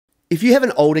If you have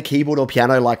an older keyboard or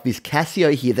piano like this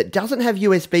Casio here that doesn't have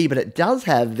USB, but it does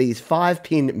have these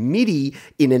 5-pin MIDI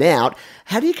in and out,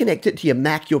 how do you connect it to your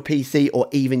Mac, your PC, or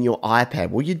even your iPad?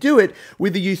 Well, you do it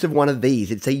with the use of one of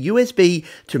these. It's a USB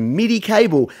to MIDI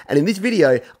cable, and in this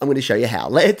video, I'm going to show you how.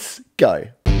 Let's go.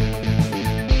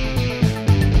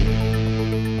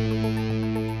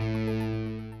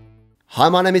 Hi,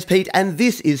 my name is Pete, and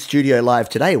this is Studio Live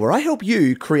Today, where I help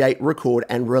you create, record,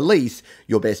 and release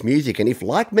your best music. And if,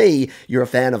 like me, you're a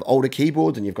fan of older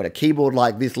keyboards and you've got a keyboard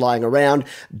like this lying around,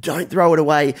 don't throw it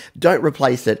away, don't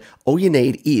replace it. All you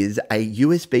need is a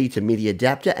USB to MIDI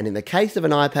adapter, and in the case of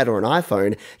an iPad or an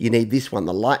iPhone, you need this one,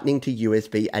 the Lightning to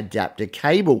USB adapter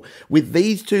cable. With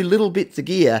these two little bits of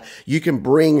gear, you can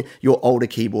bring your older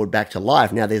keyboard back to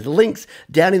life. Now, there's links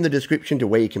down in the description to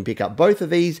where you can pick up both of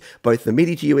these, both the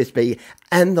MIDI to USB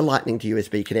and the Lightning to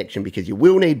USB connection, because you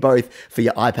will need both for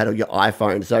your iPad or your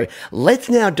iPhone. So let's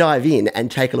now dive in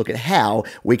and take a look at how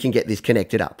we can get this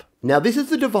connected up. Now, this is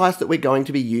the device that we're going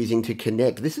to be using to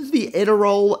connect. This is the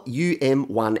Edirol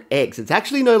UM1X. It's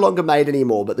actually no longer made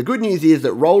anymore, but the good news is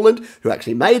that Roland, who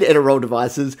actually made Edirol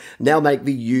devices, now make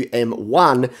the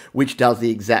UM1, which does the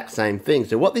exact same thing.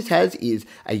 So what this has is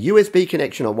a USB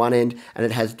connection on one end, and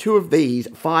it has two of these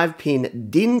 5-pin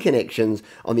DIN connections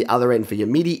on the other end for your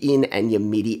MIDI in and your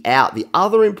MIDI out. The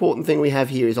other important thing we have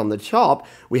here is on the top,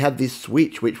 we have this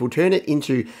switch, which will turn it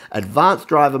into advanced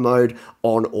driver mode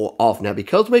on or off. Now,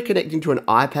 because we're connecting to an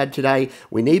iPad today,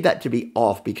 we need that to be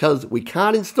off because we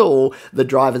can't install the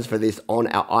drivers for this on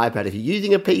our iPad. If you're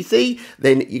using a PC,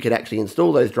 then you can actually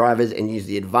install those drivers and use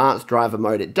the advanced driver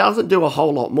mode. It doesn't do a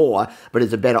whole lot more, but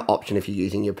it's a better option if you're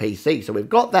using your PC. So we've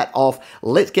got that off.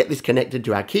 Let's get this connected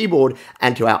to our keyboard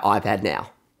and to our iPad now.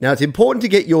 Now, it's important to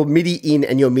get your MIDI in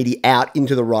and your MIDI out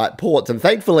into the right ports, and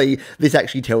thankfully, this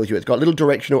actually tells you. It's got little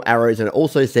directional arrows, and it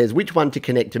also says which one to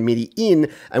connect to MIDI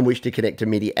in and which to connect to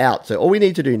MIDI out. So all we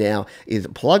need to do now is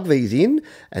plug these in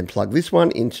and plug this one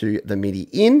into the MIDI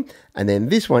in, and then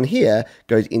this one here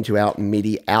goes into our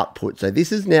MIDI output. So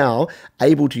this is now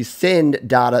able to send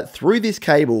data through this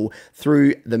cable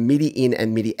through the MIDI in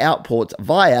and MIDI out ports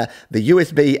via the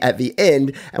USB at the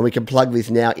end, and we can plug this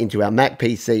now into our Mac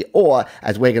PC, or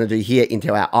as we're going to do here,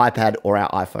 into our iPad or our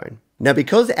iPhone. Now,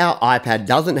 because our iPad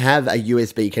doesn't have a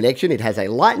USB connection, it has a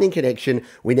Lightning connection,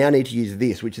 we now need to use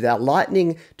this, which is our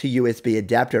Lightning to USB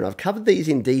adapter. And I've covered these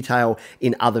in detail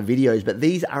in other videos, but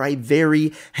these are a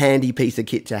very handy piece of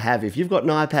kit to have. If you've got an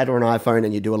iPad or an iPhone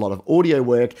and you do a lot of audio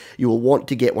work, you will want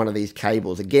to get one of these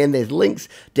cables. Again, there's links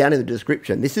down in the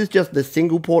description. This is just the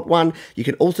single port one. You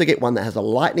can also get one that has a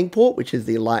Lightning port, which is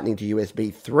the Lightning to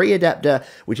USB 3 adapter,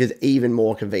 which is even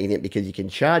more convenient because you can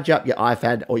charge up your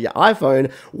iPad or your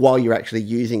iPhone while you're actually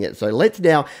using it. So let's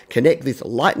now connect this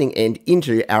Lightning end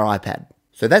into our iPad.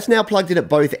 So that's now plugged in at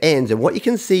both ends, and what you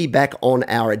can see back on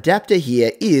our adapter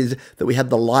here is that we have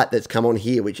the light that's come on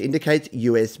here, which indicates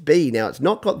USB. Now, it's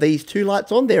not got these two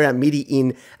lights on there, our MIDI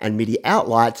in and MIDI out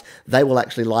lights. They will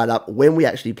actually light up when we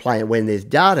actually play and when there's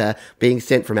data being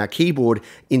sent from our keyboard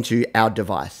into our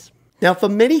device. Now, for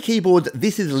many keyboards,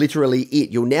 this is literally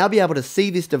it. You'll now be able to see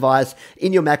this device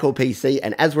in your Mac or PC,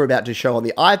 and as we're about to show on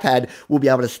the iPad, we'll be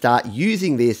able to start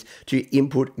using this to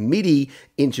input MIDI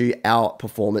into our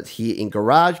performance here in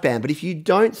GarageBand. But if you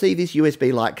don't see this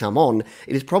USB light come on,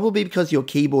 it is probably because your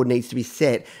keyboard needs to be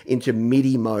set into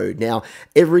MIDI mode. Now,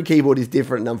 every keyboard is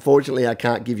different, and unfortunately, I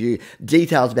can't give you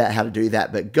details about how to do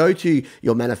that, but go to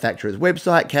your manufacturer's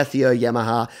website, Casio,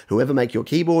 Yamaha, whoever make your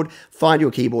keyboard, find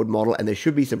your keyboard model, and there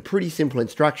should be some pretty simple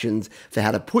instructions for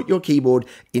how to put your keyboard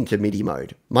into MIDI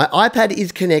mode. My iPad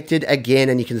is connected again,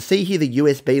 and you can see here the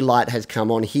USB light has come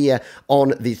on here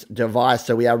on this device,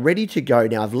 so we are ready to go.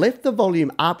 Now, I've left the volume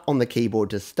up on the keyboard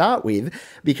to start with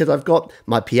because I've got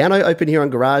my piano open here on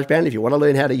GarageBand. If you want to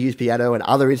learn how to use piano and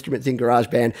other instruments in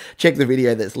GarageBand, check the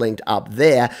video that's linked up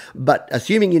there. But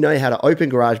assuming you know how to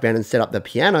open GarageBand and set up the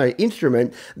piano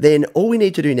instrument, then all we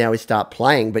need to do now is start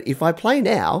playing. But if I play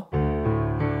now,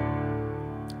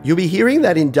 you'll be hearing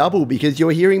that in double because you're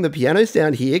hearing the piano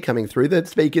sound here coming through the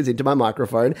speakers into my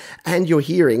microphone, and you're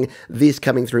hearing this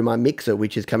coming through my mixer,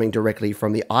 which is coming directly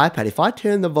from the iPad. If I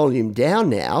turn the volume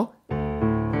down now,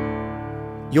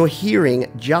 you're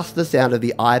hearing just the sound of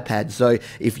the iPad. So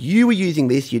if you were using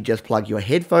this, you'd just plug your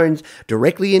headphones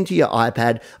directly into your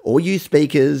iPad or use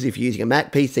speakers. If you're using a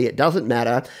Mac PC, it doesn't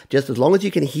matter, just as long as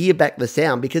you can hear back the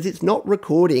sound, because it's not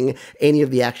recording any of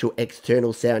the actual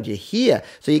external sound you hear.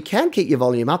 So you can keep your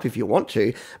volume up if you want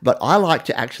to, but I like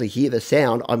to actually hear the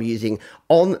sound I'm using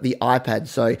on the iPad.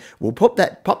 So we'll pop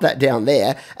that down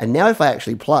there, and now if I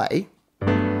actually play,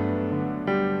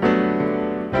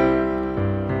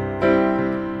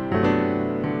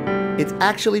 It's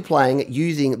actually playing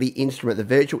using the instrument, the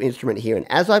virtual instrument here. And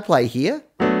as I play here,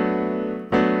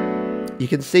 you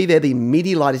can see there the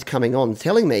MIDI light is coming on,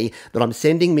 telling me that I'm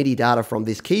sending MIDI data from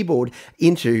this keyboard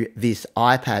into this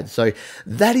iPad. So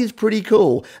that is pretty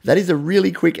cool. That is a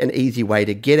really quick and easy way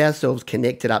to get ourselves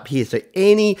connected up here. So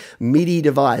any MIDI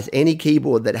device, any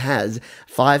keyboard that has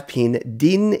 5-pin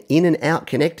DIN in and out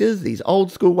connectors, these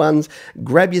old school ones,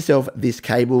 grab yourself this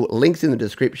cable, links in the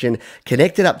description,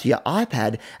 connect it up to your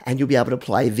iPad, and you'll be able to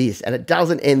play this. And it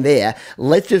doesn't end there.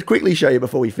 Let's just quickly show you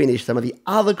before we finish some of the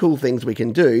other cool things we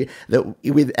can do that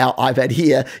with our iPad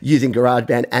here using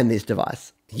GarageBand and this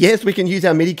device. Yes, we can use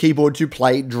our MIDI keyboard to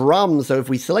play drums. So if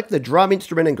we select the drum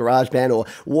instrument in GarageBand or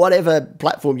whatever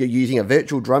platform you're using, a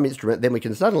virtual drum instrument, then we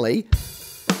can suddenly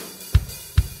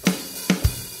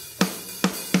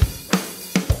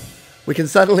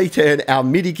turn our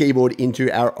MIDI keyboard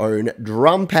into our own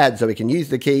drum pad. So we can use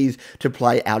the keys to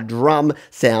play our drum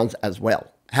sounds as well.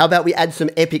 How about we add some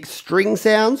epic string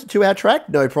sounds to our track?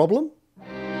 No problem.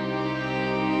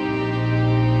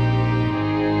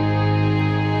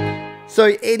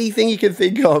 So anything you can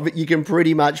think of, you can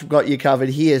pretty much got you covered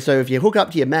here. So if you hook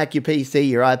up to your Mac, your PC,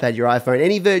 your iPad, your iPhone,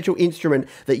 any virtual instrument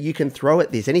that you can throw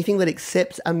at this, anything that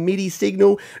accepts a MIDI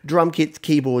signal, drum kits,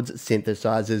 keyboards,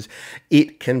 synthesizers,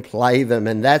 it can play them.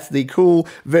 And that's the cool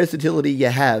versatility you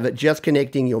have, just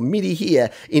connecting your MIDI here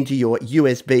into your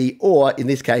USB, or in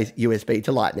this case, USB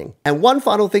to Lightning. And one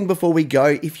final thing before we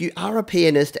go, if you are a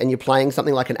pianist and you're playing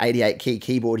something like an 88-key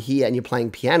keyboard here and you're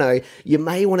playing piano, you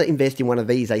may want to invest in one of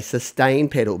these, a sustain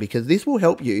pedal, because this will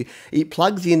help you. It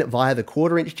plugs in via the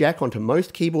 1/4-inch jack onto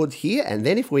most keyboards here, and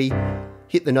then if we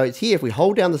hit the notes here, if we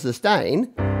hold down the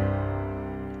sustain,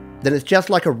 then it's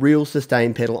just like a real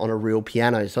sustain pedal on a real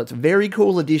piano. So it's a very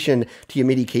cool addition to your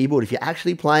MIDI keyboard. If you're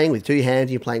actually playing with 2 hands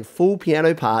and you're playing full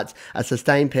piano parts, a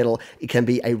sustain pedal, it can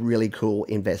be a really cool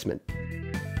investment.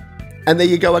 And there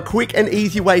you go, a quick and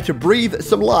easy way to breathe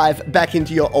some life back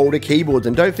into your older keyboards.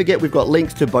 And don't forget, we've got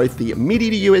links to both the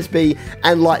MIDI to USB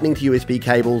and Lightning to USB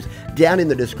cables down in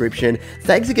the description.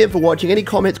 Thanks again for watching. Any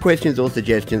comments, questions, or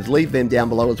suggestions, leave them down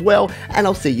below as well, and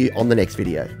I'll see you on the next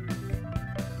video.